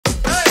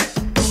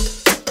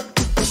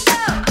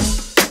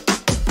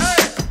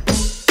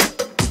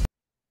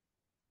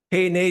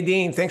Hey,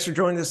 Nadine, thanks for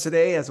joining us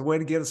today. As a way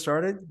to get us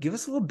started, give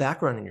us a little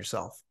background on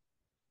yourself.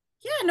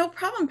 Yeah, no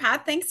problem,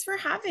 Pat. Thanks for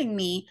having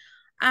me.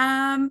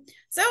 Um,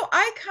 so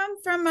I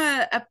come from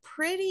a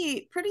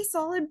pretty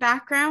solid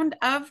background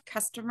of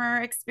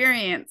customer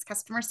experience,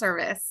 customer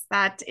service.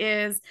 That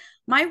is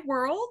my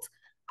world.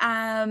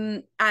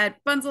 At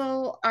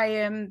Bunzl, I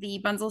am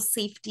the Bunzl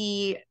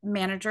Safety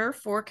Manager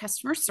for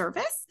customer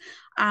service.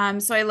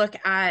 So I look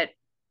at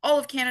all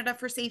of Canada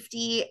for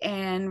safety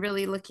and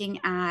really looking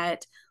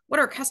at what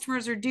our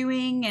customers are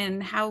doing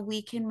and how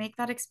we can make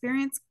that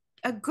experience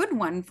a good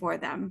one for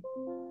them.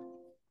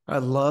 I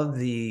love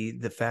the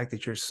fact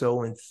that you're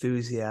so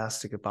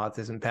enthusiastic about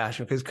this and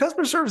passionate because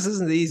customer service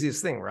isn't the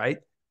easiest thing, right?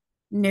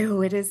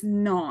 No, it is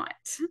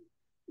not.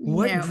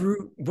 What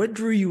No.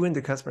 drew you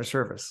into customer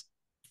service?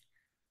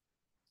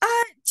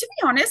 To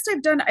be honest,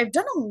 I've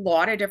done a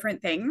lot of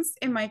different things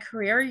in my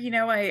career.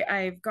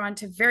 I've gone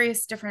to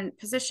various different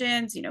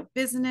positions,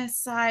 business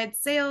side,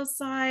 sales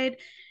side.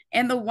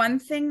 And the one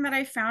thing that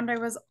I found I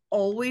was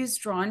always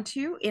drawn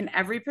to in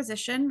every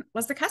position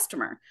was the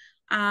customer.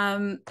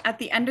 At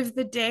the end of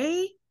the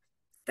day,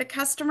 the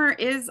customer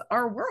is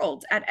our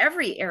world at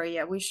every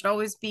area. We should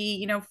always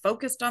be,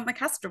 focused on the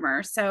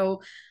customer.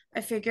 So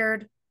I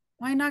figured,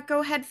 why not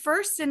go head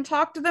first and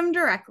talk to them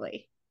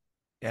directly?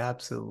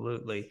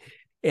 Absolutely.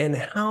 And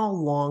how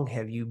long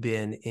have you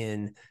been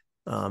in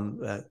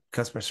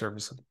customer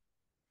service?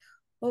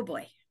 Oh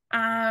boy.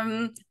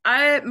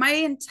 I my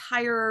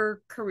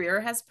entire career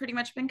has pretty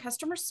much been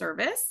customer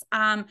service.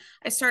 I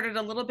started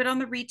a little bit on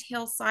the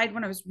retail side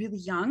when I was really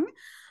young,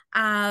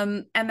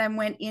 and then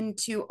went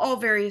into all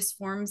various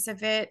forms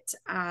of it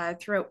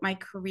throughout my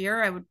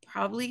career. I would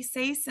probably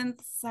say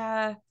since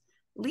at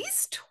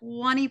least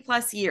 20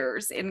 plus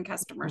years in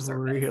customer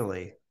service.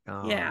 Really?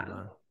 Oh, Yeah,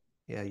 wow.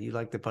 Yeah, you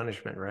like the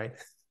punishment, right?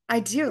 I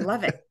do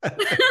love it.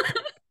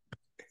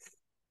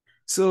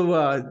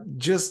 So,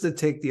 just to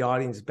take the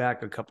audience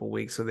back a couple of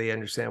weeks so they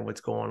understand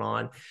what's going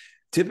on.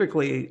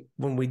 Typically,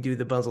 when we do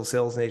the Bunzl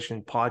Sales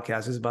Nation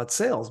podcast, is about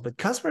sales, but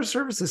customer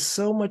service is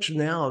so much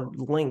now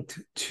linked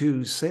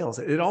to sales.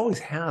 It always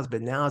has,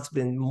 but now it's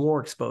been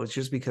more exposed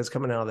just because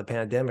coming out of the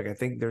pandemic, I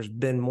think there's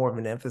been more of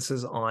an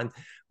emphasis on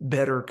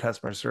better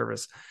customer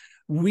service.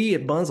 We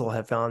at Bunzl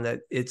have found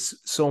that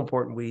it's so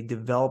important. We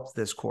developed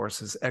this course,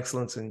 this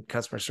excellence in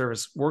customer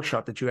service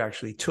workshop that you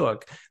actually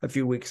took a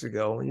few weeks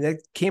ago, and that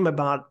came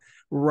about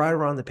right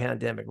around the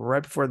pandemic,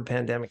 right before the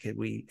pandemic hit.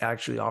 We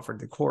actually offered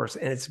the course,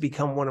 and it's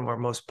become one of our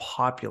most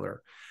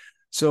popular.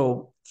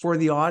 So, for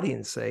the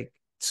audience sake,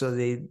 so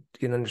they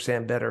can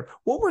understand better,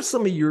 what were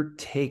some of your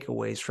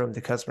takeaways from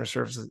the customer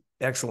service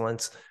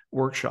excellence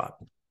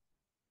workshop?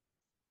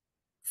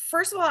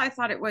 First of all, I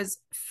thought it was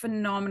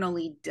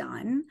phenomenally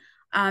done.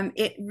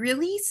 It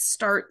really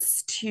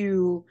starts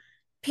to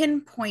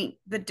pinpoint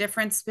the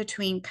difference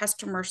between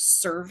customer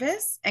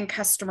service and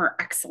customer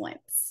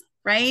excellence,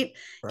 right?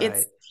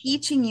 It's Right.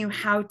 teaching you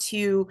how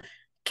to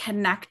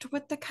connect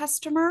with the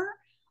customer,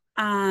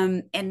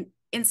 and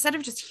instead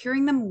of just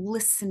hearing them,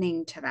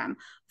 listening to them,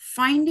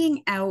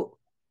 finding out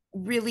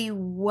really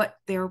what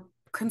their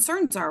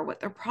concerns are,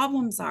 what their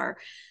problems are.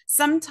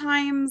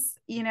 Sometimes,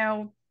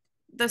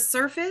 the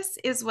surface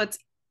is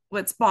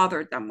what's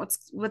bothered them,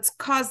 what's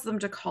caused them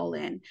to call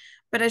in.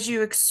 But as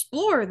you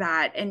explore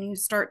that and you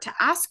start to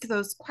ask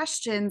those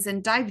questions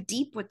and dive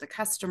deep with the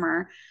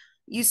customer,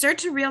 you start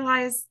to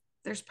realize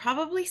there's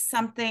probably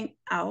something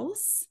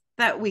else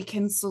that we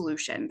can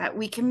solution, that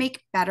we can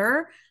make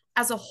better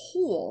as a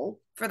whole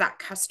for that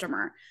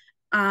customer.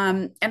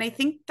 And I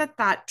think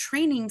that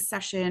training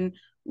session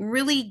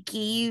really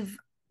gave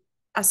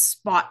a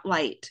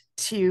spotlight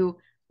to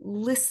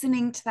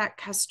listening to that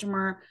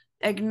customer,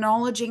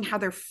 acknowledging how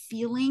they're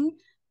feeling,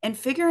 and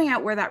figuring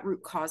out where that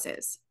root cause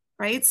is,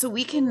 right? So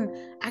we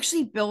can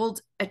actually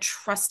build a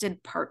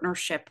trusted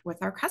partnership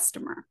with our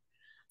customer.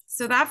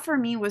 So that for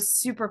me was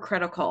super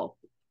critical.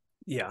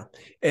 Yeah.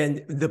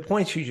 And the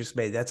points you just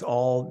made, that's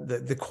all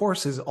the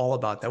course is all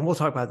about that. And we'll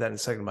talk about that in a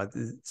second about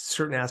the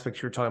certain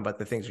aspects you're talking about,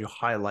 the things you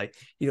highlight,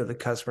 the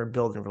customer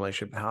building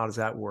relationship. How does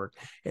that work?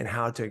 And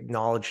how to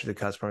acknowledge the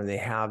customer when they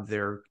have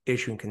their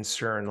issue and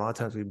concern. A lot of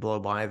times we blow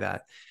by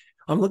that.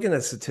 I'm looking at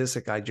a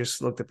statistic. I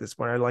just looked at this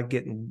one. I like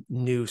getting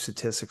new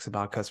statistics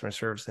about customer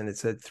service. And it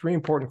said three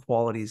important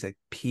qualities that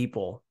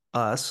people,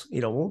 us,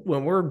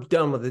 when we're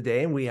done with the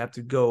day and we have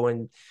to go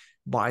and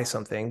buy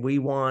something, we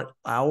want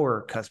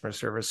our customer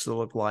service to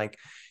look like,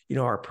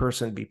 our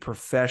person to be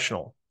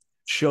professional,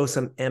 show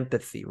some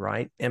empathy,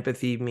 right?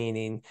 Empathy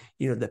meaning,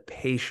 the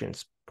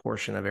patience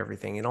portion of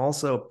everything. And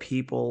also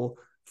people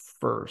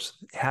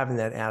first, having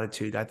that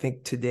attitude. I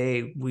think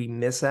today we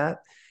miss that,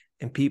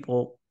 and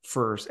people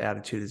first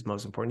attitude is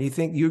most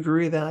important. You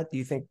agree with that? Do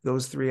you think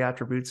those three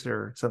attributes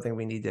are something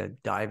we need to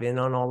dive in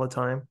on all the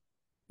time?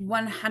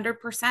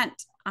 100%.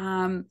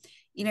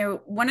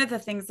 One of the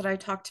things that I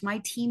talk to my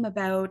team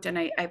about and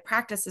I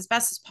practice as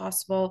best as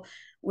possible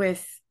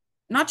with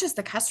not just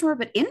the customer,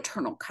 but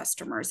internal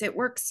customers. It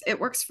works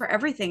for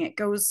everything. It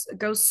goes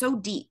so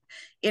deep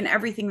in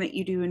everything that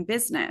you do in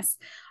business.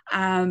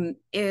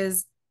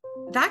 Is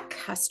that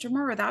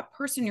customer or that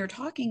person you're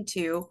talking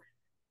to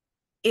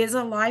is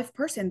a live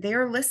person.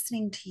 They're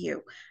listening to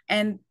you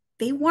and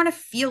they want to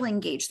feel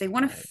engaged. They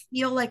want to Right.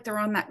 feel like they're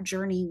on that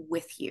journey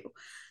with you.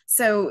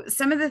 So,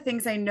 some of the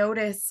things I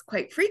notice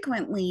quite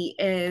frequently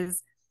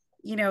is,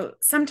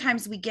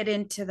 sometimes we get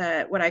into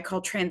the what I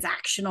call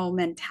transactional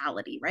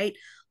mentality, right?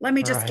 Let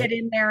me just get Right.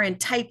 in there and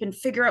type and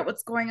figure out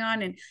what's going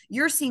on. And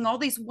you're seeing all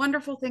these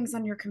wonderful things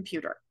on your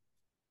computer.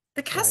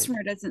 The Right.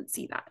 customer doesn't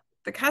see that.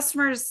 The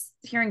customer's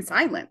hearing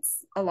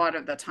silence a lot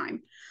of the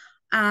time.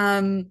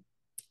 Um,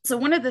 so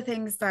one of the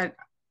things that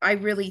I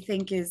really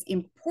think is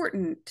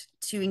important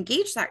to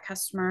engage that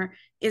customer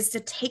is to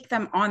take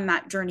them on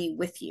that journey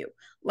with you.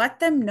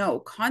 Let them know,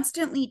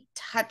 constantly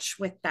touch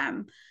with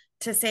them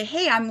to say,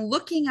 hey, I'm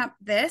looking up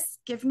this.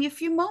 Give me a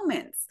few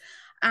moments.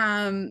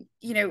 Um,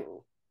 you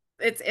know,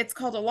 it's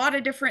called a lot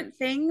of different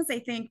things. I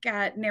think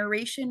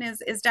narration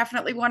is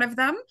definitely one of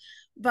them,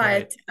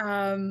 Right.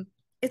 but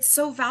it's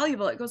so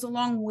valuable. It goes a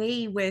long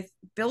way with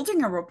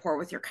building a rapport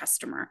with your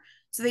customer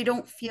so they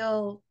don't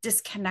feel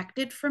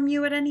disconnected from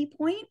you at any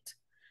point.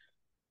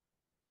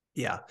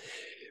 Yeah.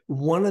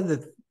 One of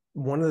the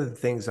one of the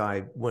things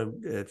I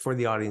when for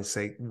the audience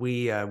sake,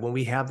 we when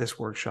we have this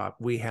workshop,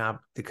 we have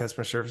the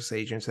customer service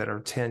agents that are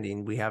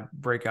attending. We have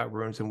breakout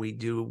rooms and we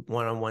do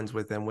one-on-ones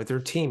with them, with their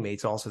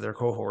teammates, also their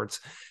cohorts,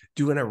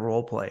 doing a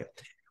role play.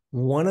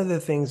 One of the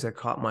things that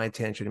caught my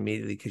attention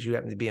immediately, because you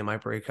happened to be in my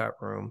breakout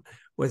room,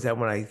 was that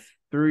when I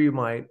threw you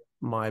my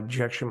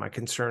objection, my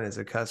concern as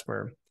a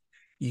customer,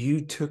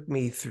 you took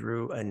me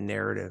through a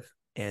narrative.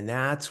 And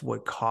that's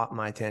what caught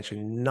my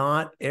attention.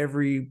 Not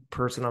every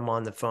person I'm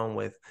on the phone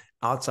with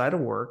outside of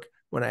work,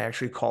 when I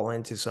actually call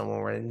into someone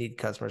where I need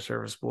customer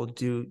service, will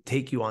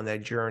take you on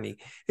that journey.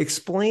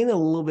 Explain a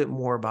little bit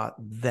more about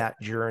that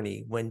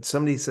journey. When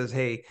somebody says,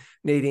 hey,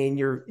 Nadene,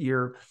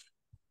 your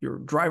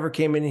driver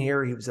came in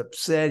here, he was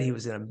upset, he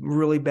was in a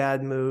really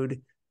bad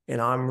mood, and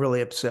I'm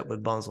really upset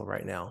with Bunzel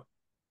right now.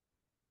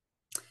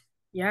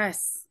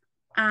 Yes.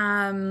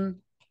 Um,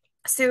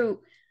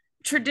 so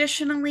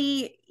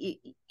traditionally,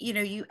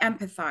 you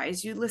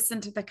empathize, you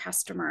listen to the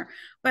customer.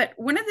 But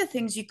one of the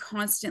things you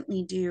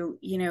constantly do,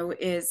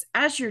 is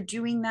as you're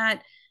doing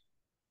that,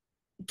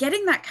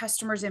 getting that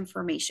customer's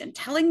information,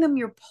 telling them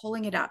you're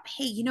pulling it up.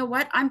 Hey, you know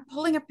what? I'm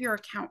pulling up your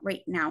account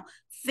right now.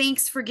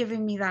 Thanks for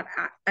giving me that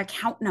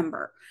account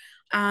number.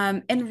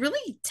 And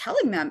really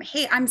telling them,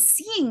 hey, I'm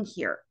seeing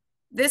here.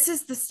 This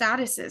is the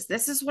statuses.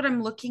 This is what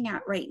I'm looking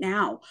at right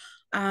now.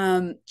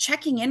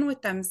 Checking in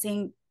with them,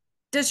 saying,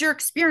 does your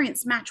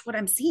experience match what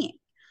I'm seeing?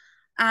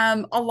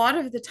 A lot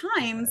of the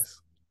times,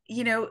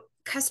 Yes.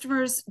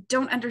 customers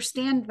don't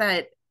understand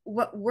that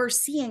what we're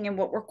seeing and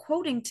what we're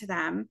quoting to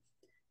them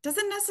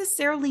doesn't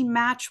necessarily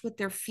match what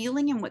they're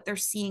feeling and what they're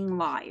seeing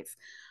live.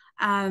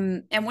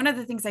 And one of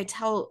the things I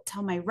tell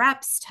my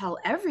reps, tell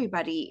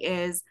everybody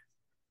is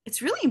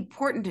it's really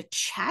important to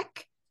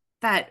check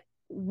that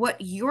what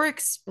you're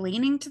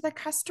explaining to the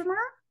customer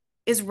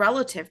is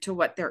relative to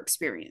what they're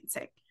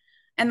experiencing.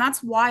 And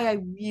that's why I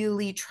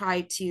really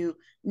try to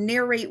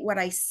narrate what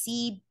I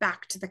see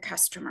back to the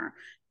customer,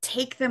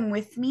 take them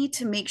with me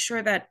to make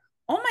sure that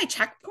all my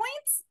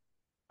checkpoints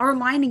are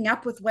lining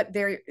up with what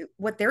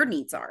their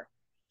needs are.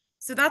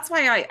 So that's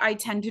why I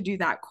tend to do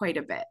that quite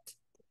a bit.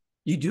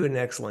 You do an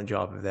excellent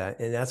job of that.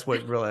 And that's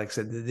what really, like I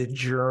said, the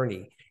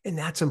journey. And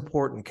that's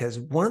important because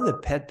one of the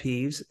pet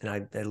peeves, and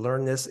I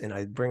learned this and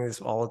I bring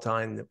this all the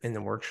time in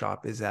the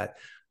workshop, is that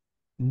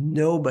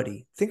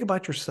nobody, think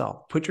about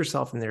yourself, put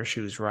yourself in their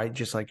shoes, right?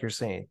 Just like you're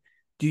saying.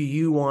 Do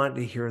you want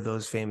to hear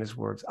those famous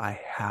words? I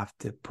have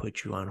to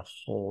put you on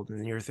hold.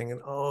 And you're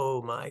thinking,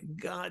 oh my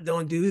God,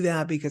 don't do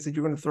that because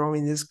you're going to throw me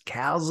in this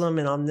chasm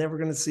and I'm never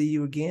going to see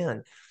you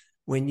again.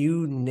 When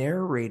you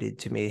narrated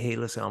to me, hey,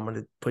 listen, I'm going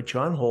to put you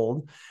on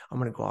hold. I'm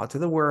going to go out to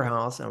the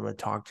warehouse. I'm going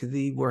to talk to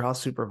the warehouse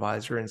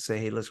supervisor and say,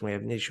 hey, listen, we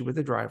have an issue with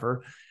the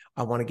driver.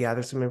 I want to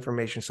gather some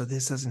information so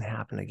this doesn't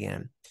happen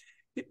again.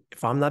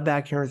 If I'm not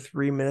back here in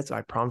 3 minutes,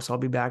 I promise I'll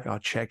be back. I'll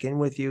check in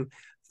with you.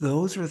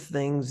 Those are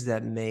things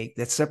that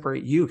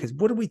separate you. Because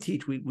what do we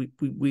teach?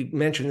 We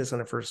mentioned this on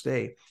the first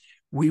day.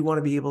 We want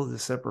to be able to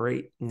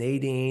separate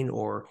Nadene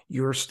or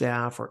your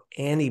staff or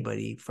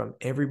anybody from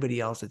everybody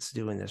else that's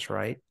doing this,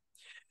 right?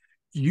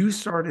 You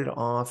started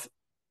off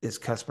as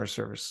customer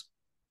service,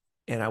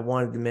 and I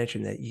wanted to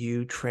mention that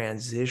you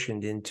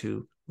transitioned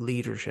into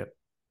leadership,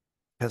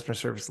 customer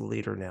service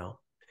leader now.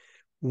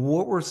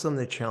 What were some of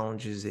the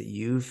challenges that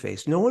you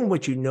faced, knowing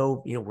what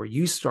where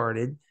you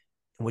started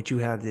and what you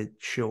had to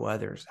show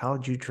others? How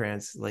did you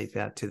translate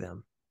that to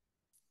them?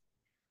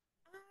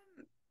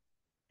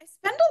 I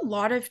spend a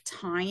lot of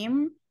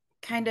time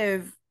kind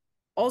of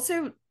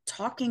also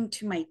talking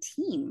to my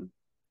team.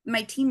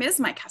 My team is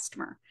my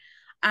customer.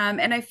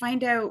 And I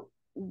find out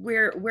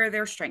where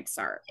their strengths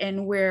are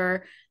and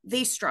where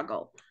they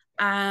struggle.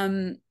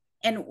 Um,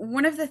 and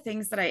one of the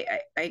things that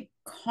I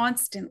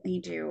constantly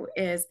do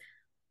is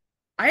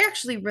I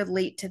actually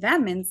relate to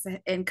them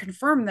and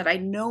confirm that I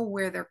know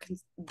where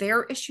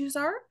their issues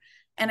are,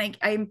 and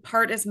I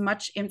impart as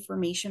much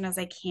information as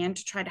I can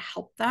to try to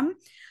help them.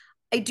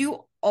 I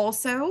do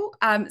also,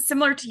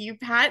 similar to you,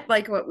 Pat,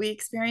 like what we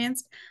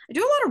experienced, I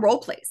do a lot of role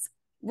plays.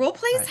 Role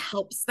plays Right.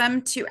 helps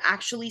them to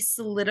actually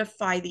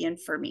solidify the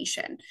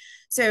information.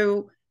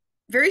 So,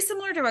 very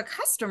similar to a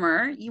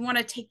customer, you want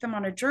to take them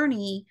on a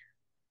journey.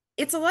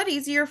 It's a lot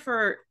easier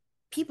for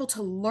people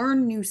to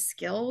learn new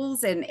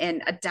skills and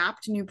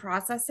adapt new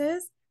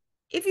processes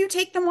if you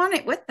take them on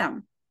it with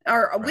them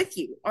or Right. with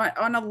you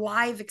on a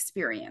live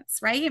experience,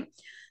 right?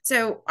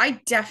 So I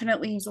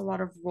definitely use a lot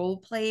of role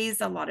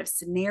plays, a lot of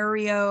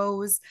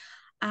scenarios,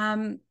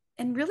 and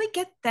really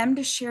get them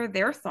to share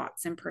their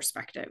thoughts and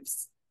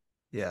perspectives.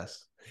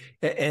 Yes.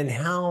 And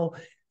how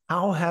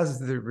has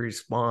the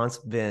response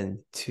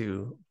been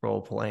to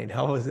role playing?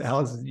 How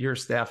is your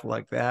staff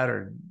like that,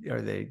 or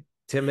are they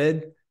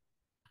timid?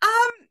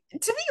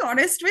 To be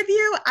honest with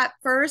you, at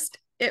first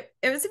it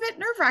was a bit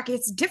nerve wracking.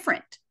 It's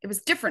different. It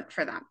was different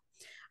for them.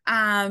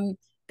 Um,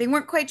 they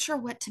weren't quite sure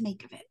what to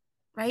make of it,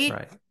 right?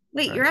 Right.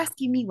 Wait, you're Right.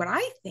 asking me what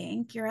I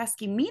think. You're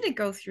asking me to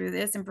go through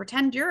this and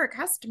pretend you're a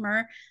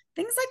customer.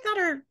 Things like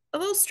that are a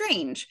little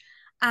strange.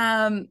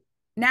 Um,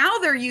 Now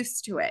they're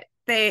used to it.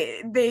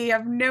 They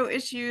have no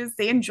issues.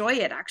 They enjoy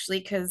it actually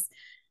because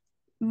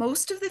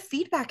most of the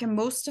feedback and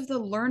most of the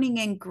learning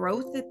and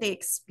growth that they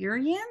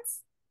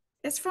experience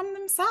is from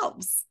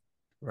themselves.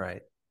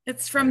 Right.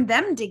 It's Right. from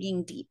them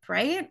digging deep,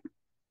 right?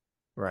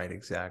 Right.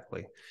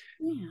 Exactly.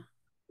 Yeah.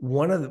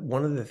 One of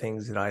the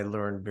things that I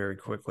learned very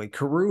quickly,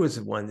 Karu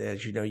is one,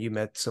 as you know, you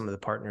met some of the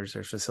partners,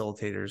 their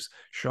facilitators,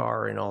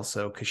 Shar and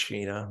also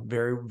Kashina,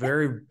 very,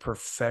 very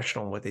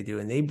professional in what they do.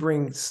 And they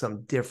bring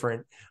some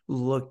different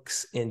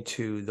looks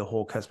into the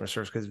whole customer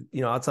service. Because,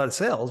 outside of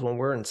sales, when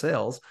we're in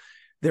sales,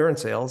 they're in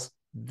sales,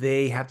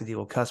 they have to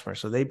deal with customers.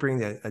 So they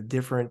bring a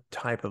different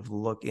type of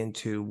look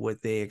into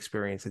what they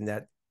experience. And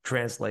that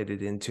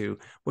translated into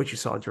what you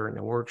saw during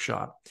the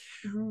workshop.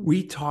 Mhm.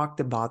 We talked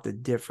about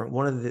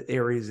one of the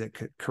areas that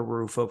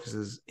Karu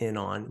focuses in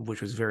on, which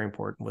was very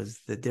important, was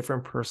the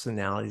different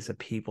personalities of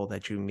people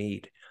that you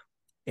meet.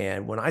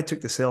 And when I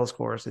took the sales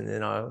course and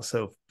then I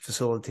also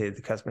facilitated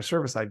the customer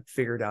service, I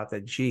figured out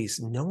that, geez,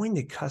 knowing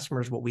the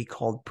customers, what we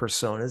called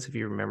personas, if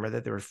you remember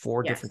that there were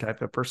four Yes. different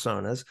types of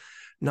personas,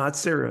 not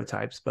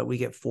stereotypes, but we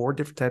get four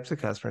different types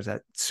of customers.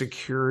 That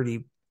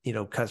security,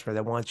 customer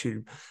that wants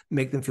you to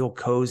make them feel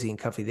cozy and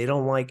comfy. They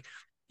don't like,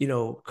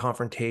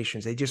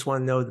 confrontations. They just want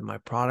to know that my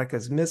product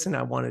is missing.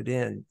 I want it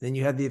in. Then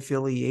you have the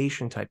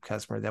affiliation type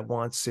customer that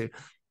wants to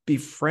be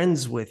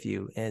friends with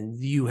you, and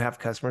you have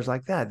customers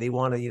like that. They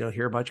want to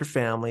hear about your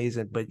families,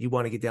 but you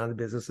want to get down to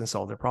business and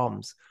solve their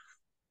problems.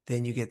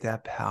 Then you get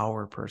that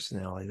power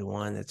personality, the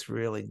one that's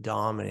really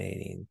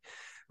dominating,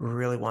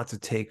 really wants to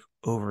take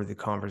over the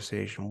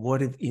conversation.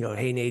 What if,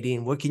 hey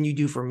Nadine, what can you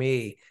do for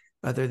me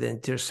other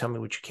than just tell me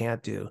what you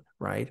can't do,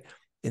 right?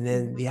 And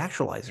then Mhm. the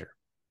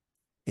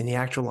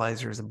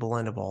actualizer is a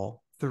blend of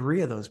all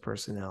three of those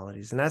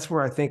personalities. And that's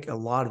where I think a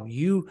lot of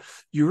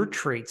your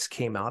traits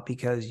came out,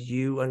 because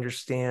you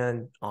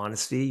understand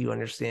honesty, you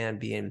understand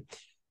being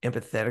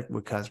empathetic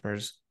with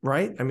customers,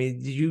 right? I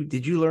mean,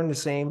 did you learn the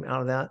same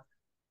out of that?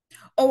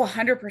 Oh,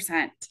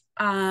 100%.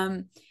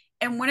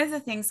 And one of the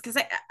things, because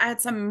I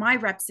had some of my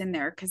reps in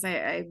there because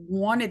I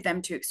wanted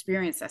them to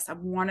experience this. I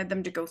wanted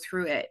them to go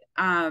through it.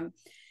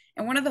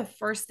 And one of the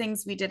first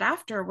things we did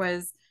after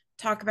was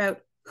talk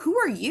about who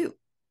are you,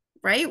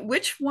 right?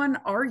 Which one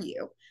are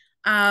you?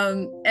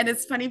 And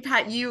it's funny,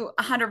 Pat, you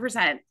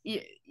 100%,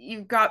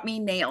 you got me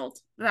nailed.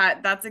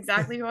 That's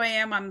exactly who I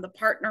am. I'm the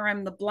partner,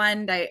 I'm the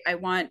blend. I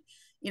want,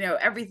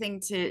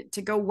 everything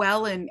to go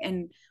well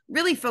and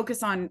really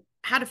focus on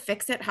how to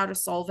fix it, how to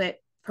solve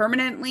it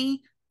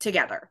permanently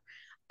together.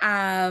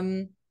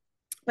 Um,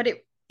 but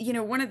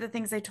one of the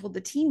things I told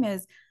the team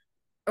is,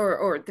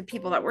 or the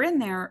people that were in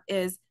there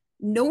is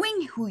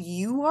knowing who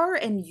you are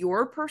and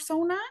your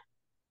persona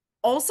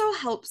also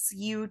helps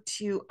you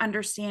to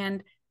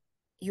understand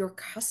your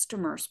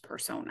customer's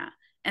persona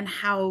and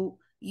how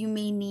you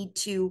may need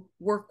to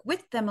work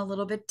with them a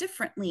little bit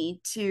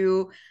differently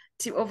to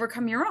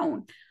overcome your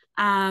own.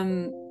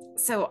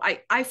 So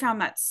I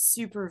found that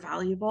super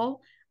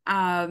valuable.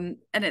 And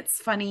it's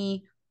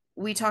funny,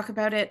 we talk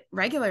about it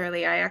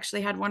regularly. I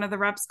actually had one of the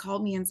reps call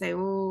me and say,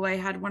 "Oh, I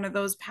had one of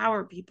those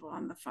power people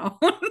on the phone."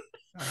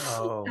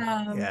 Oh,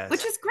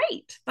 Which yes. is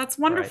great. That's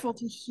Right. wonderful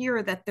to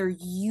hear that they're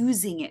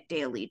using it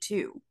daily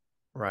too.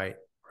 Right.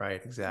 Right.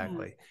 Yeah.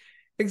 Exactly.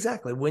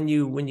 Exactly. When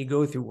you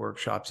go through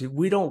workshops,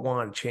 we don't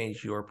want to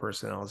change your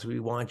personalities. We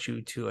want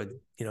you to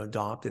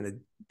adopt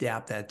and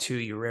adapt that to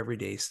your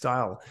everyday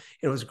style.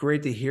 It was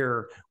great to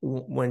hear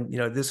when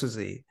this was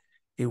a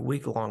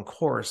week-long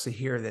course, to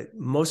hear that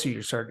most of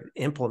you started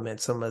to implement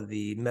some of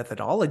the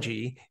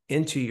methodology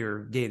into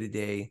your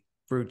day-to-day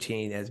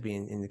routine as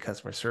being in the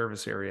customer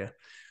service area.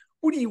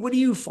 What do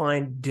you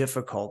find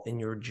difficult in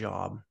your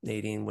job,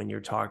 Nadine, when you're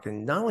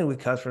talking not only with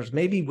customers,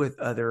 maybe with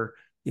other,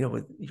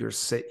 with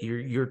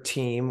your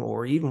team,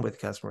 or even with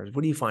customers?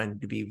 What do you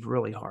find to be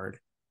really hard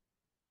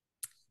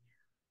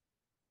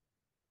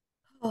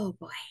Oh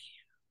boy.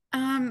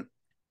 Um,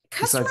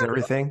 besides Customer,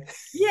 everything?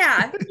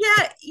 yeah,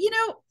 yeah.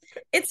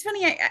 It's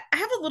funny. I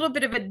have a little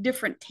bit of a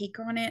different take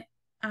on it.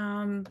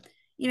 Um,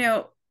 you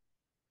know,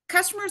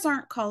 customers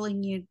aren't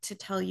calling you to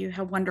tell you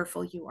how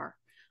wonderful you are.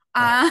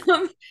 Right.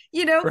 Um,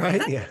 you know, Right.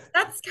 that's Yeah.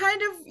 that's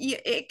kind of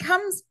it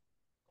comes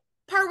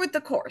part with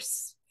the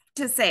course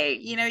to say,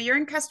 you're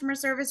in customer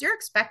service, you're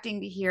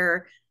expecting to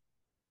hear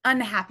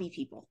unhappy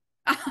people.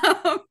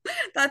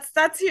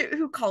 That's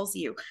who calls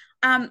you.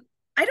 I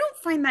don't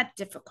find that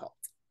difficult.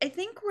 I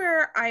think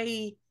where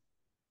I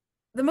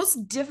the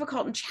most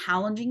difficult and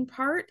challenging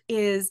part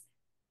is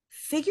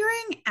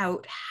figuring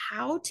out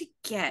how to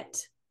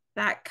get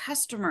that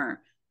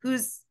customer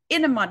who's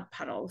in a mud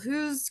puddle,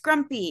 who's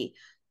grumpy,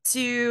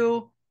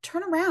 to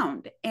turn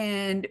around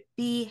and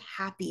be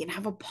happy and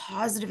have a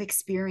positive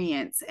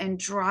experience and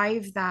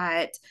drive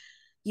that,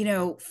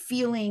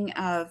 feeling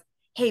of,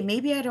 hey,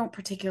 maybe I don't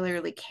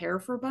particularly care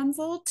for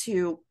Bunzel,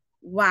 to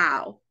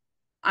wow,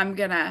 I'm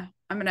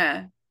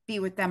gonna be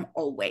with them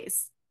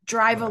always.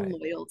 Drive a Right.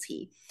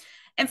 loyalty.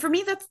 And for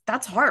me,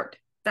 that's hard.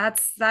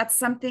 That's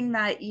something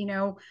that,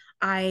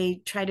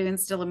 I try to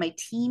instill in my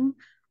team.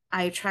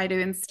 I try to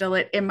instill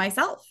it in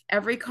myself.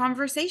 Every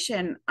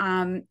conversation,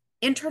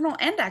 internal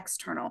and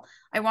external.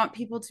 I want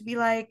people to be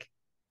like,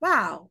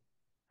 wow,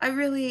 I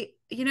really,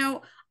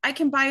 I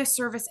can buy a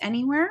service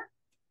anywhere,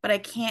 but I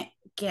can't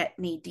get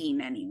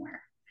Nadene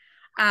anywhere.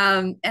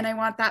 And I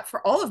want that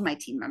for all of my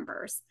team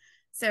members.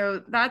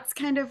 So that's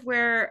kind of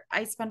where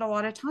I spend a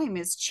lot of time,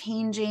 is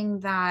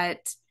changing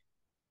that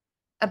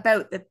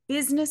about the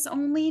business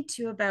only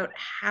to about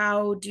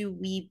how do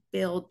we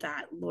build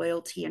that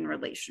loyalty and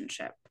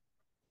relationship.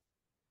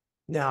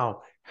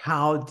 Now,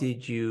 how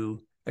did you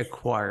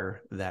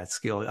acquire that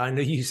skill? I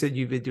know you said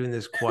you've been doing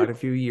this quite a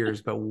few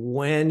years, but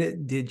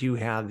when did you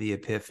have the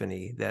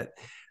epiphany that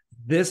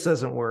this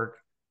doesn't work,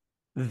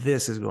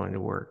 this is going to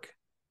work?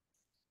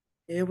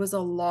 It was a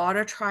lot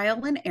of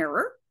trial and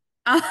error.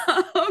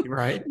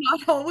 Right.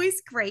 Not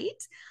always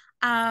great.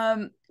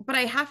 But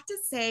I have to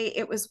say,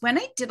 it was when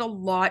I did a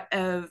lot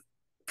of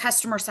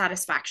customer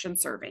satisfaction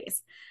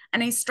surveys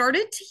and I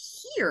started to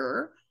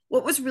hear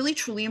what was really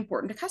truly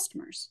important to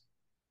customers,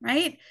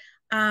 right?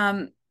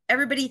 Um,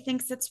 Everybody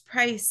thinks it's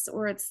price,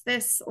 or it's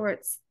this, or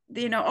it's,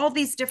 all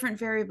these different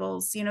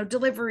variables,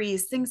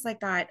 deliveries, things like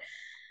that.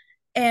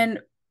 And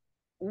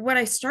what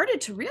I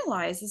started to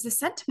realize is the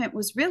sentiment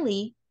was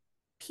really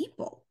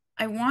people.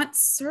 I want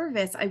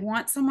service. I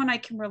want someone I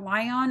can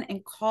rely on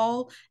and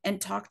call and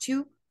talk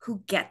to,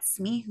 who gets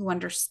me, who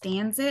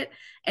understands it,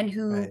 and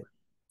who Right.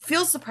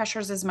 feels the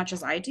pressures as much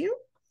as I do.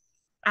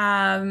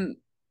 Um,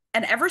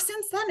 and ever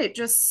since then, it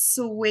just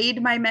swayed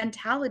my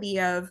mentality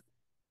of,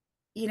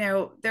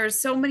 there's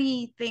so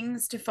many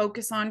things to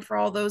focus on for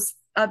all those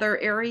other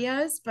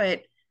areas,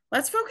 but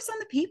let's focus on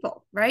the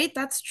people, right?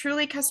 That's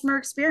truly customer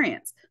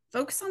experience.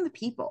 Focus on the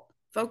people,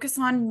 focus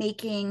on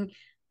making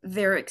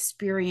their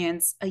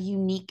experience a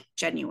unique,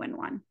 genuine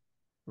one.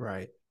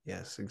 Right.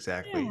 Yes,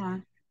 exactly. Yeah.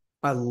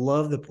 I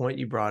love the point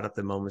you brought up,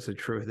 the moments of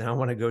truth. And I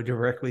want to go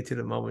directly to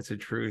the moments of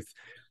truth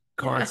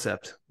Yeah.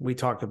 concept. We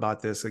talked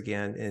about this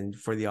again, and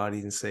for the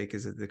audience's sake,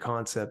 is that the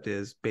concept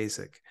is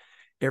basic.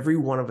 Every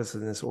one of us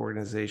in this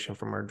organization,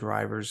 from our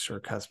drivers to our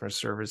customer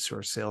service to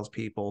our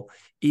salespeople,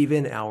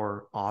 even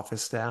our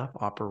office staff,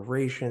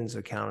 operations,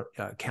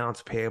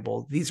 accounts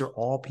payable, these are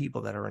all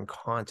people that are in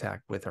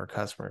contact with our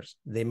customers.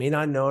 They may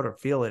not know it or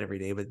feel it every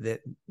day, but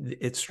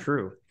it's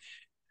true.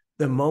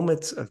 The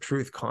moments of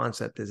truth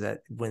concept is that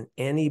when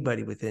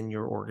anybody within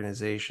your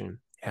organization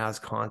has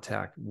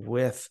contact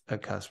with a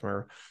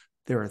customer,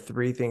 there are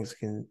three things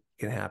can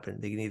happen.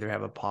 They can either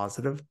have a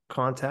positive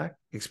contact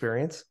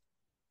experience,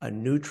 a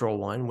neutral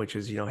one, which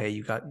is,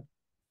 hey,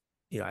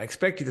 I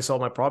expect you to solve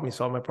my problem. You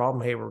solve my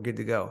problem. Hey, we're good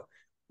to go.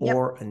 Yep.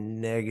 Or a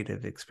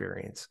negative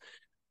experience.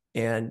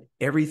 And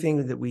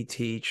everything that we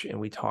teach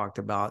and we talked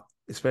about,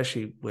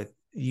 especially with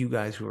you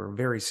guys who are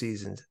very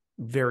seasoned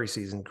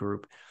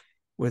group,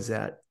 was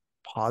that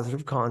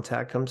positive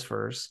contact comes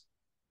first,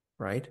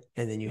 right?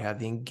 And then you have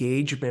the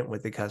engagement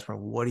with the customer.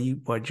 What'd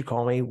you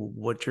call me?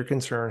 What's your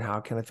concern?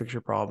 How can I fix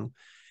your problem?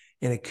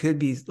 And it could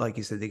be, like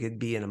you said, they could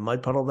be in a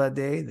mud puddle that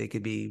day. They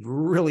could be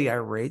really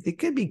irate. They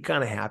could be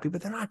kind of happy,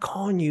 but they're not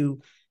calling you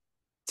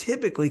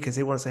typically because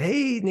they want to say,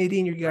 hey,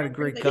 Nadene, you got a Not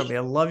great company. really.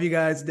 I love you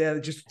guys. Dad, I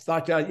just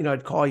thought,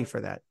 I'd call you for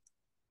that.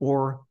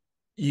 Or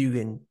you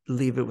can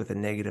leave it with a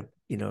negative,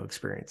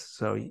 experience.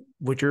 So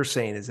what you're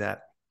saying is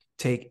that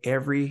take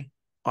every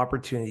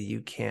opportunity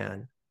you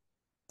can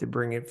to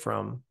bring it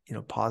from,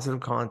 positive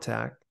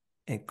contact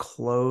and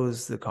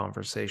close the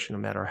conversation, no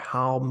matter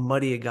how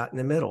muddy it got in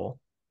the middle,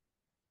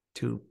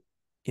 to,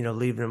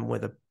 leave them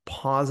with a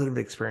positive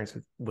experience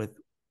with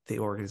the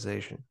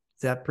organization.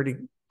 Is that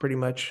pretty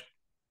much?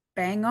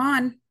 Bang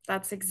on.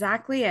 That's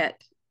exactly it.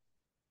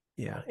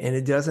 Yeah. And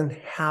it doesn't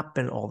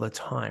happen all the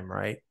time,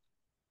 right?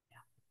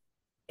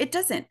 It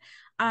doesn't.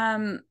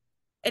 Um,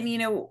 and,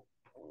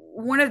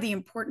 one of the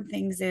important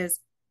things is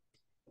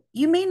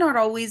you may not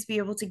always be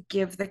able to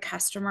give the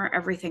customer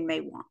everything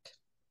they want,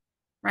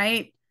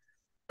 right?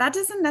 That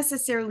doesn't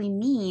necessarily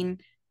mean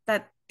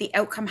that the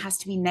outcome has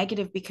to be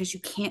negative because you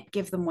can't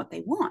give them what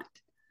they want.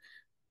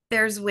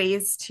 there's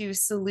ways to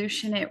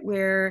solution it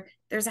where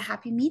there's a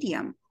happy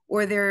medium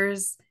or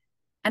there's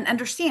an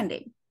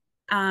understanding,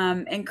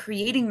 and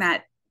creating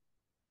that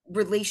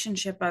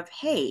relationship of,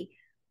 hey,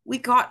 we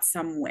got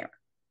somewhere.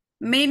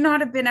 May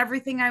not have been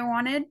everything I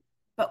wanted,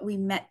 but we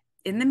met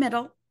in the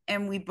middle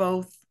and we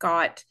both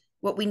got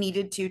what we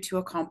needed to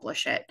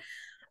accomplish it.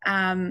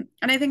 And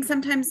I think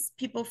sometimes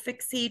people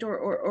fixate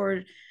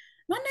or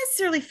not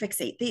necessarily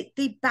fixate.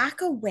 They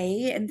back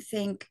away and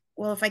think,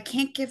 well, if I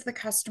can't give the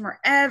customer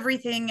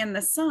everything in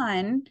the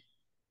sun,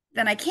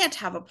 then I can't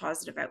have a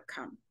positive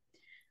outcome.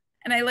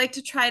 And I like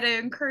to try to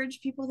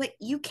encourage people that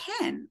you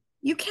can.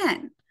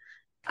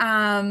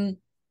 Um,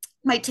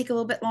 might take a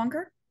little bit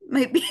longer,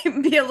 might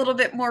be a little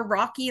bit more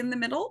rocky in the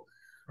middle,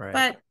 Right.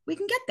 but we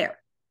can get there.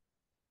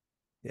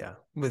 Yeah.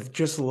 With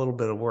just a little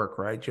bit of work,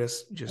 right?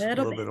 Just a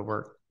little bit of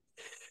work.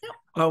 Yep.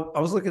 Oh, I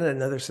was looking at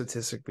another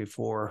statistic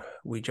before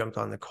we jumped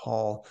on the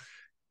call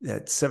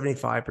that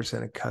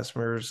 75% of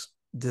customers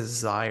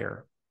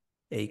desire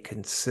a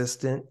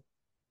consistent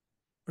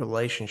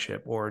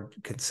relationship or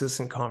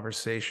consistent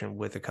conversation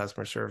with a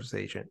customer service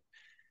agent.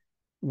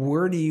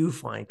 Where do you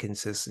find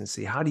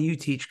consistency? How do you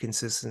teach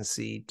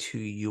consistency to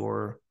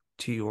your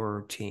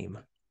team?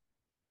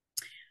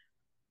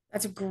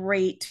 That's a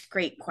great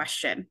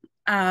question.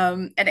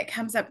 And it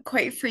comes up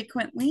quite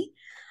frequently.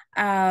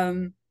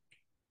 When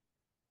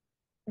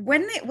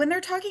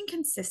they're talking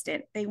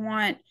consistent, they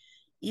want,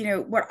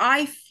 what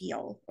I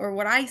feel or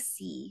what I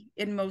see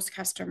in most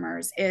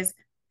customers is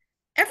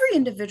every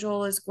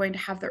individual is going to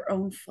have their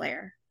own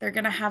flair. They're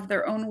going to have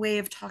their own way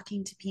of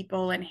talking to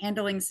people and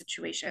handling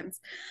situations.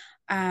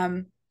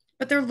 Um,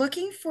 but they're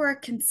looking for a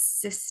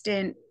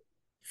consistent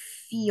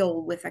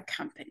feel with a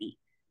company,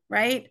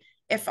 right?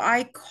 If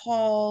I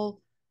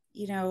call,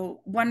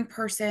 one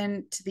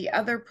person to the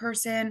other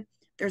person,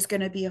 there's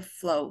going to be a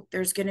flow.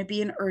 There's going to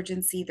be an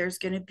urgency. There's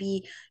going to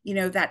be,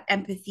 that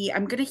empathy.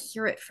 I'm going to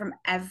hear it from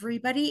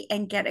everybody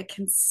and get a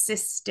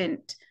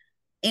consistent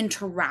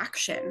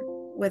interaction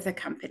with a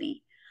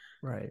company.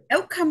 Right.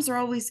 Outcomes are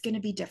always going to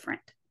be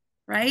different,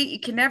 right? You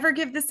can never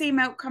give the same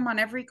outcome on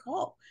every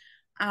call.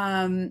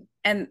 And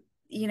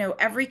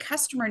every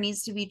customer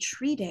needs to be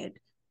treated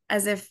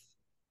as if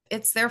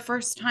it's their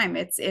first time.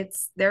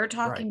 It's they're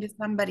talking to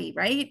somebody,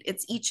 right?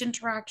 It's each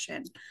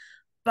interaction.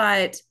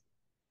 But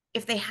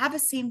if they have a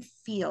same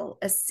feel,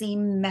 a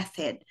same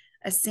method,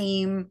 a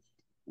same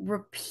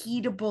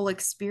repeatable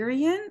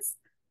experience,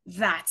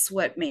 that's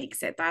what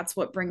makes it. That's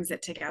what brings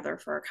it together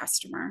for a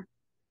customer.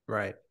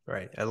 Right.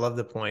 I love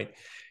the point.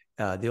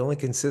 The only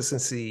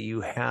consistency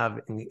you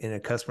have in a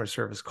customer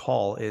service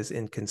call is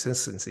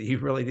inconsistency. You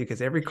really do,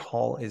 because every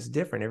call is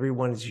different.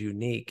 Everyone is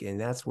unique,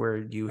 and that's where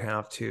you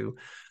have to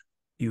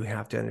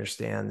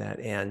understand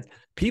that. And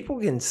people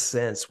can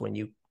sense when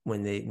you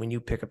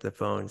pick up the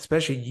phone,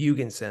 especially you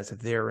can sense if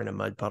they're in a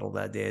mud puddle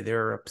that day,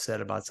 they're upset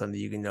about something.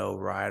 You can know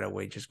right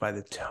away just by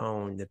the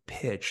tone, the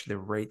pitch, the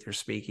rate they're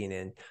speaking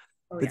in.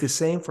 But the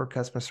same for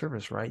customer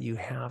service, right? You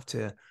have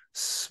to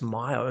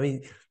smile. I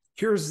mean,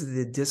 here's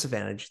the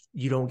disadvantage.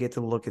 You don't get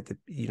to look at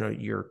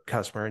your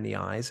customer in the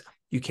eyes.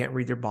 You can't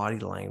read their body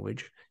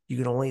language. You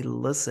can only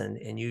listen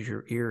and use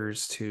your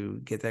ears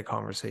to get that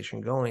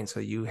conversation going. So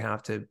you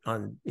have to,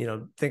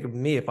 think of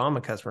me, if I'm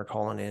a customer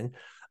calling in,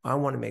 I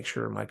want to make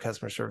sure my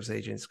customer service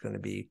agent is going to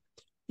be,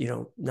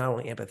 not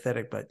only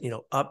empathetic, but,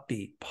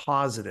 upbeat,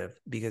 positive,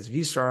 because if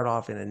you start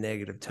off in a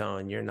negative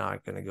tone, you're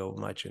not going to go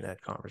much in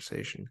that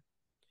conversation.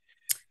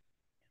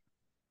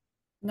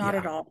 Not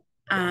at all.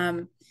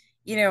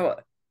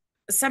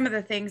 Some of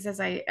the things as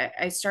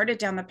I started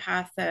down the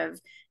path of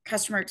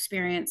customer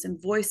experience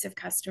and voice of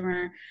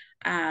customer,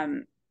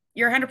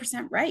 you're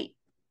 100% right.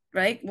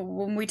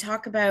 When we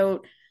talk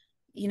about,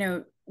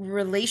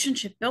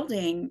 relationship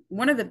building,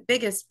 one of the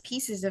biggest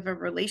pieces of a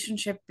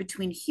relationship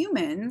between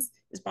humans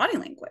is body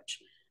language.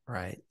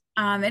 Right.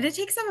 And it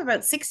takes up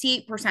about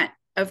 68%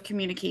 of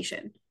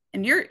communication.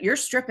 And you're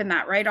stripping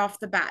that right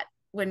off the bat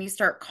when you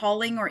start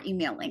calling or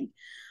emailing.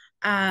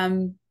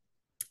 And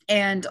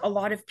a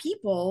lot of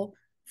people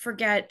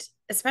forget,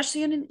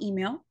 especially in an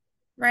email,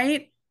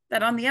 right?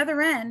 That on the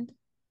other end,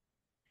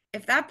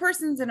 if that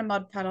person's in a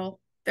mud puddle,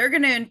 they're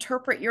going to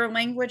interpret your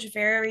language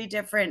very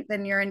different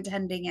than you're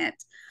intending it.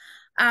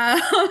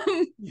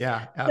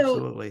 Yeah,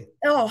 absolutely.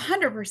 So,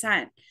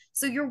 100%.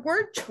 So your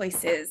word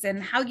choices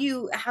and how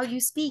you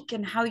speak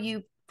and how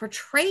you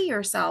portray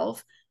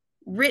yourself,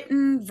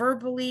 written,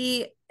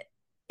 verbally,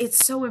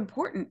 it's so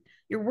important.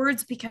 Your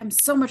words become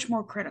so much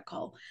more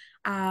critical.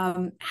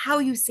 How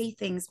you say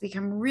things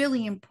become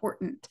really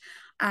important.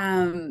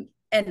 And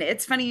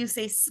it's funny you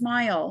say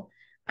smile.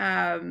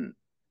 In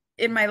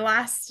my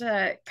last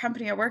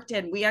company I worked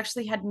in, we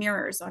actually had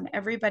mirrors on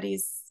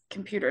everybody's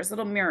computers,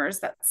 little mirrors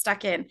that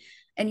stuck in,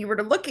 and you were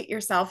to look at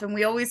yourself, and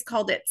we always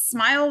called it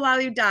smile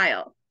while you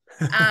dial.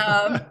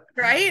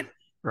 Right?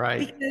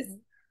 Right.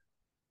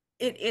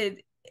 Because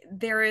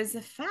there is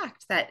a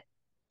fact that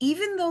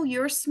even though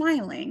you're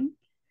smiling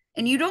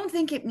and you don't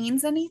think it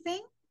means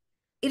anything,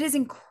 it is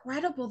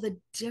incredible the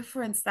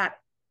difference that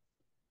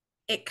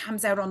it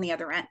comes out on the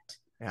other end.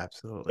 They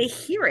Absolutely.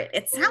 hear it.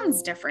 It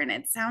sounds different.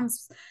 It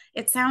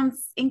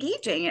sounds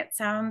engaging. It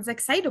sounds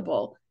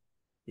excitable,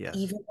 Yes.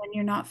 even when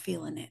you're not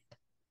feeling it.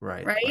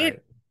 Right. Right. Right.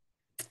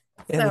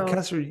 And the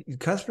So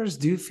customers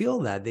do feel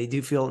that. They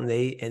do feel, and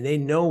they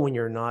know when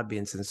you're not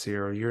being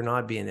sincere, or you're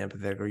not being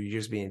empathetic, or you're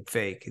just being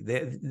fake.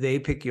 They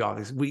pick you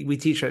off. We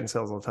teach that in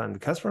sales all the time. The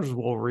customers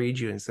will read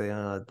you and say,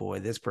 "Oh boy,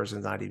 this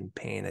person's not even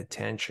paying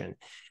attention,"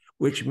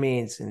 which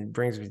means, and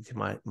brings me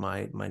to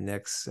my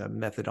next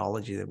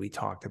methodology that we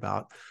talked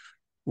about,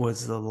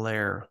 was the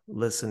layer: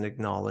 listen,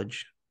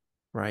 acknowledge,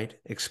 right?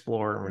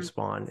 Explore and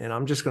respond. And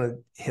I'm just going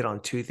to hit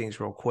on two things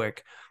real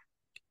quick.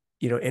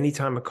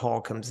 Anytime a call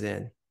comes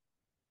in,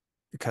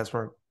 the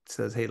customer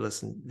says, "Hey,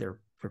 listen, they're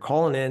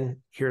calling in.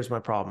 Here's my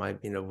problem.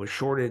 I was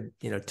shorted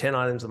 10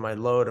 items of my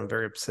load. I'm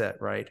very upset."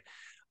 Right?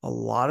 A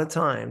lot of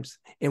times,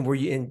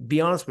 and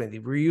be honest with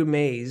you, were you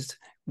amazed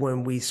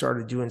when we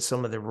started doing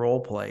some of the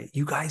role play?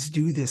 You guys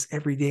do this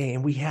every day,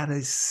 and we had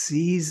a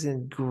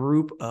seasoned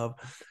group of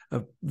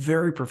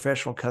very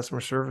professional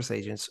customer service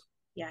agents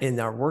yes. in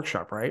our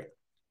workshop, right?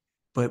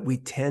 But we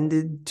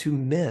tended to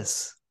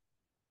miss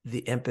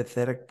the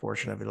empathetic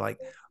portion of it. Like,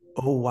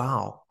 oh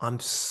wow, I'm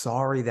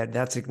sorry,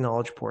 that's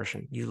acknowledged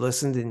portion. You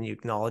listened and you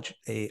acknowledged,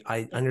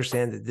 I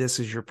understand that this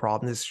is your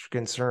problem, this is your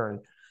concern.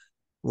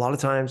 A lot of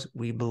times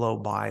we blow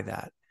by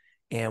that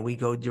and we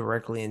go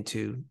directly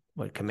into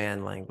what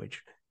command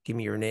language. Give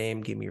me your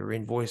name, give me your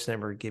invoice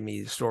number, give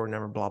me the store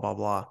number, blah blah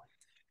blah.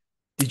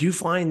 Did you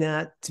find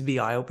that to be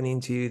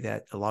eye-opening to you,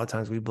 that a lot of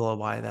times we blow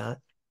by that?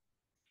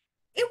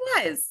 It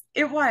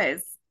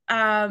was.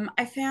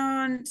 I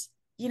found,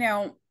 you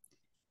know,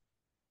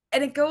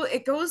 and it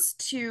goes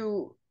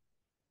to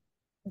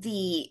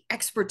the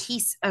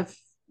expertise of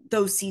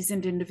those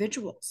seasoned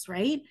individuals,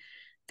 right?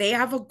 They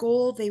have a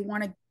goal, they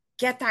want to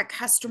get that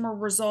customer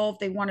resolved,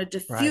 they want to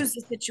Right. diffuse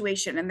the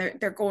situation, and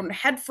they're going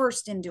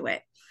headfirst into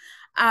it.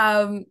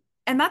 Um,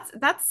 and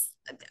that's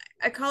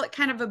I call it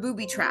kind of a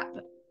booby trap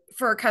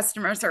for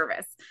customer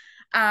service.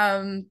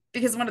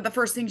 Because one of the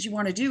first things you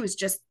want to do is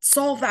just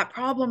solve that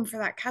problem for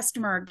that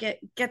customer, get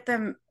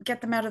them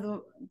out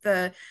of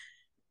the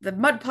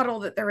mud puddle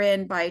that they're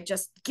in by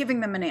just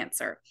giving them an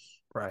answer.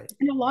 Right.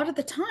 And a lot of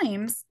the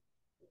times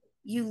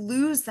you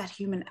lose that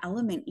human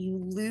element, you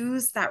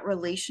lose that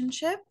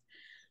relationship,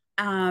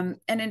 and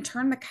in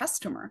turn the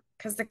customer,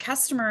 because the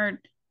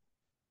customer,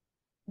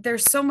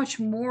 there's so much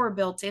more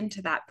built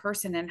into that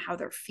person and how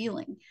they're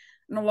feeling,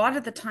 and a lot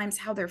of the times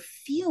how they're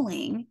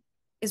feeling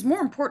is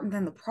more important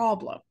than the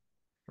problem,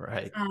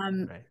 Right.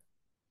 um, Right.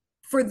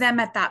 for them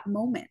at that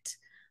moment.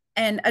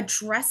 And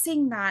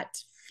addressing that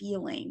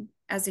feeling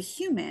as a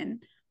human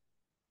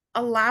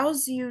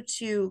allows you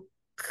to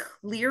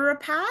clear a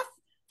path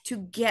to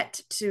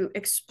get to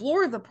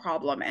explore the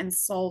problem and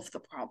solve the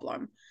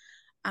problem.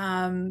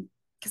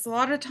 Because a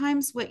lot of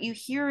times what you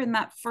hear in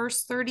that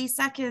first 30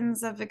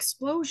 seconds of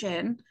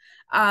explosion,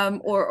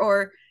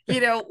 or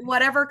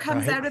whatever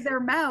comes Right. out of their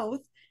mouth,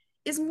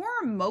 is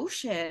more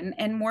emotion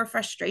and more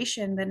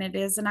frustration than it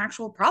is an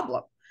actual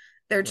problem.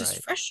 They're just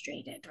Right.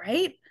 frustrated,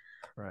 right?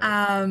 Right.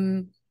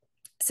 um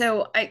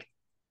so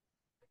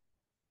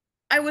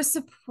I was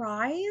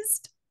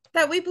surprised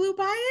that we blew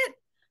by it,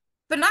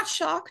 but not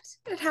shocked.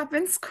 It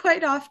happens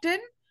quite often.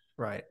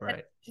 Right.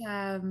 But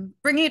Right.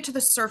 bringing it to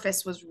the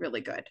surface was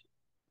really good.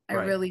 I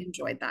Right. really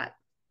enjoyed that.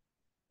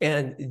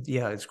 And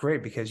yeah, it's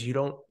great because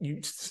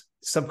you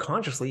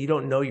subconsciously, you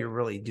don't know you're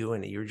really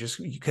doing it. You're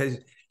just, because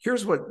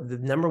here's what the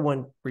number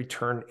one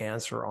return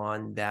answer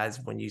on that is: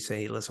 when you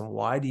say, listen,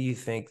 why do you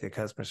think the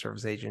customer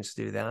service agents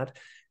do that?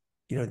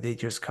 They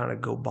just kind of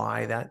go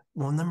by that.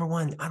 Well, number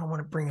one, I don't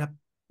want to bring up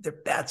their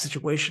bad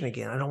situation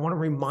again. I don't want to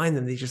remind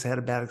them they just had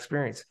a bad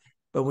experience.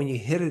 But when you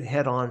hit it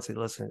head on and say,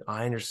 listen,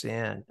 I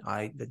understand.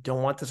 I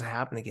don't want this to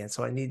happen again.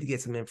 So I need to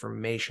get some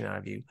information out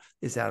of you.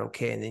 Is that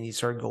okay? And then you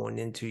start going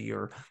into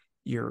your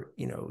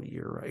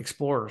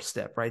explorer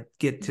step, right?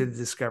 Get to the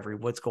discovery.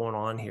 What's going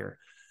on here?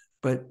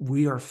 But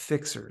we are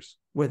fixers,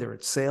 whether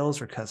it's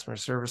sales or customer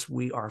service.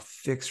 We are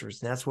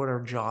fixers. And that's what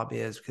our job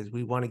is, because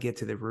we want to get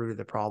to the root of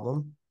the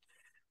problem.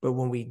 But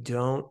when we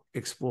don't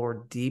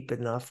explore deep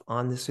enough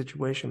on the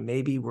situation,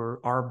 maybe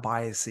our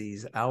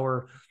biases,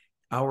 our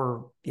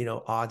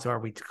odds are,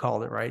 we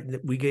called it, right,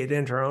 that we get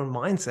into our own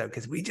mindset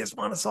because we just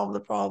want to solve the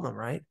problem,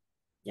 right?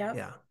 Yep.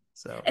 Yeah.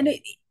 So And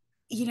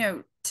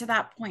to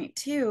that point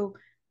too,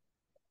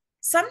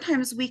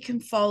 sometimes we can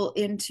fall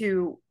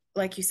into,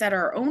 like you said,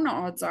 our own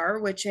odds are,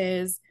 which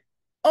is,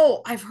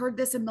 oh, I've heard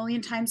this a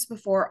million times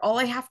before. All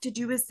I have to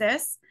do is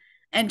this,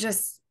 and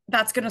just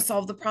that's going to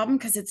solve the problem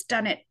because it's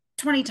done it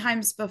 20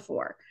 times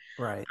before.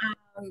 right.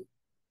 Um,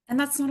 and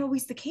that's not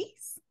always the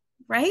case,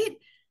 right?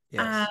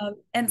 Yes.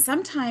 And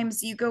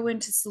sometimes you go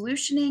into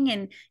solutioning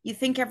and you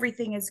think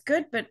everything is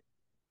good, but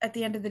at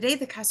the end of the day,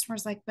 the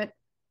customer's like, but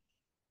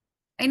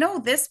I know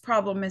this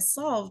problem is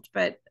solved,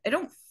 but I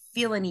don't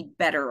feel any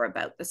better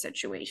about the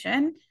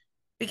situation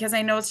because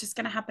I know it's just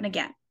going to happen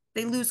again.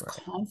 They lose Right.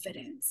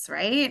 confidence,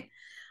 right?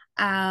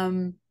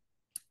 Um,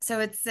 so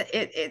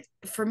it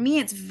for me,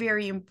 it's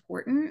very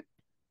important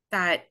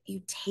that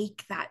you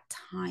take that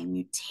time,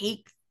 you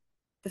take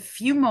the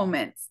few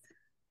moments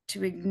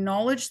to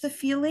acknowledge the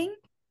feeling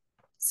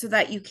so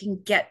that you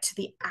can get to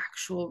the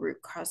actual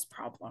root cause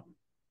problem.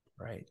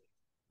 Right.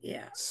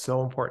 Yeah.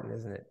 So important,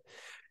 isn't it?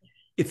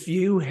 If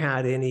you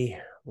had any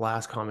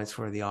last comments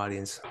for the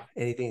audience,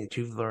 anything that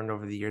you've learned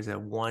over the years,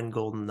 that one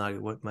golden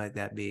nugget, what might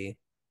that be?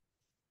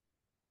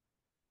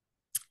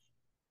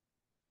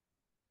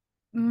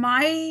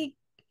 My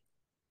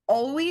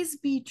always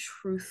be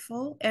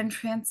truthful and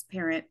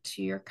transparent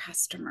to your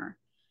customer.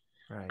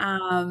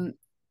 Right.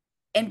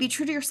 And be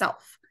true to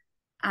yourself.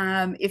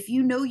 If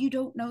you know you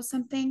don't know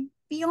something,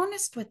 be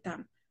honest with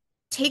them.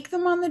 Take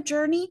them on the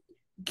journey,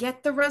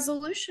 get the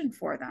resolution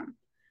for them.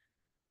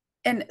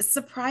 And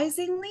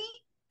surprisingly,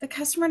 the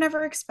customer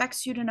never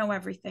expects you to know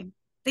everything.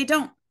 They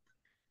don't.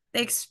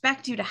 They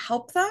expect you to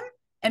help them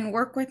and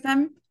work with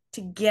them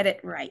to get it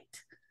right.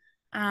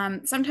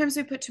 Sometimes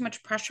we put too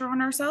much pressure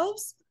on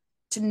ourselves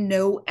to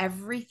know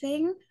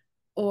everything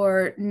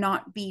or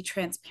not be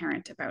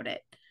transparent about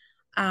it.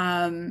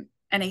 And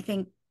I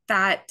think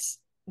that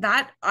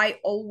I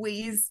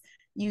always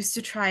used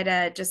to try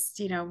to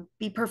just,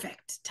 be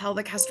perfect, tell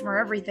the customer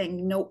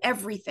everything, know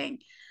everything.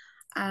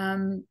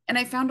 And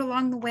I found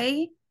along the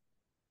way,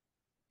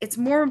 it's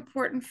more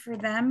important for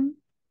them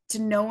to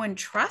know and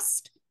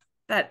trust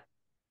that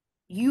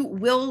you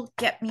will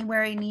get me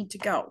where I need to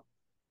go.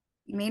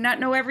 You may not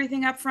know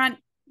everything up front.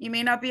 You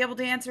may not be able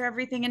to answer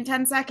everything in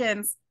 10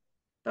 seconds,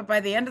 but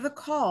by the end of the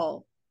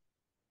call,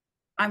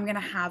 I'm going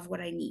to have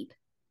what I need.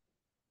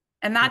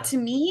 And that to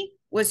me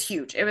was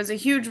huge. It was a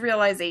huge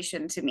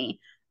realization to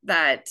me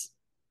that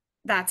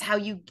that's how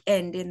you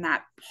end in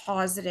that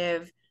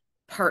positive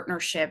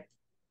partnership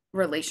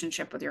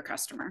relationship with your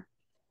customer.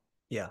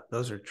 Yeah,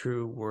 those are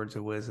true words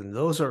of wisdom.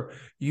 Those are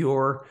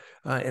your,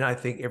 and I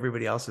think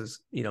everybody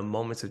else's,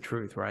 moments of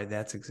truth, right?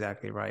 That's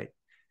exactly right.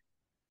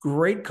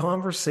 Great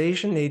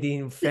conversation,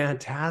 Nadene.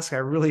 Fantastic. I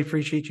really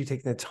appreciate you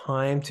taking the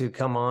time to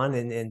come on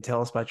and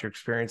tell us about your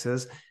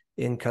experiences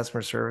in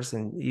customer service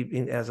and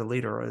even as a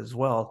leader as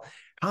well.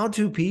 How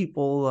do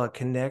people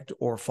connect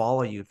or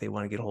follow you if they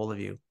want to get a hold of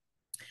you?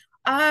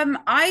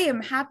 I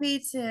am happy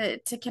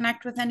to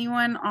connect with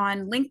anyone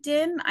on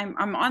LinkedIn.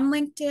 I'm on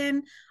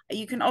LinkedIn.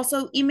 You can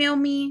also email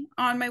me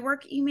on my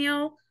work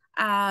email.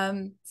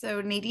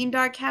 So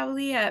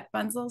Nadene.Cowley at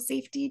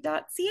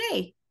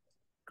bunzlsafety.ca.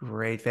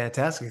 Great.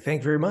 Fantastic. Thank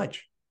you very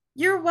much.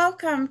 You're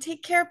welcome.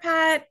 Take care,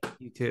 Pat.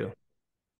 You too.